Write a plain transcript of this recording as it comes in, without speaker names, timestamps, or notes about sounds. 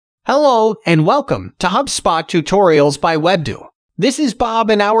Hello and welcome to HubSpot Tutorials by webdew. This is Bob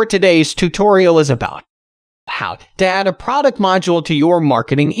and our today's tutorial is about how to add a product module to your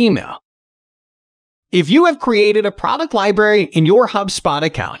marketing email. If you have created a product library in your HubSpot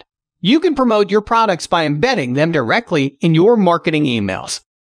account, you can promote your products by embedding them directly in your marketing emails.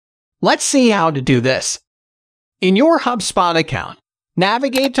 Let's see how to do this. In your HubSpot account,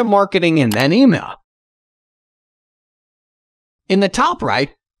 navigate to Marketing and then Email. In the top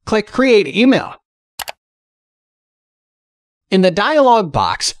right, click Create Email. In the dialog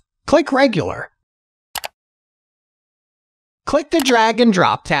box, click Regular. Click the Drag and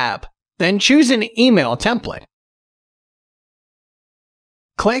Drop tab, then choose an email template.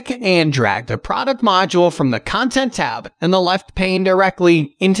 Click and drag the product module from the Content tab in the left pane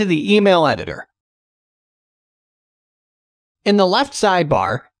directly into the email editor. In the left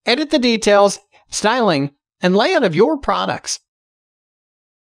sidebar, edit the details, styling, and layout of your products.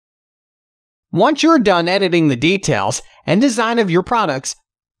 Once you're done editing the details and design of your products,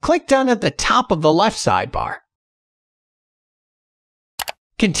 click Done at the top of the left sidebar.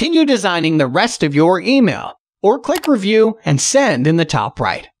 Continue designing the rest of your email, or click Review and Send in the top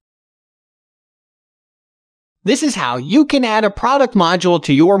right. This is how you can add a product module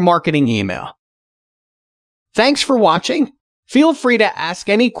to your marketing email. Thanks for watching. Feel free to ask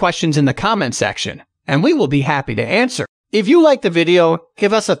any questions in the comment section, and we will be happy to answer. If you like the video,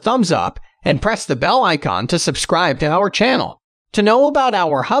 give us a thumbs up and press the bell icon to subscribe to our channel. To know about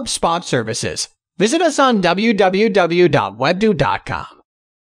our HubSpot services, visit us on www.webdew.com.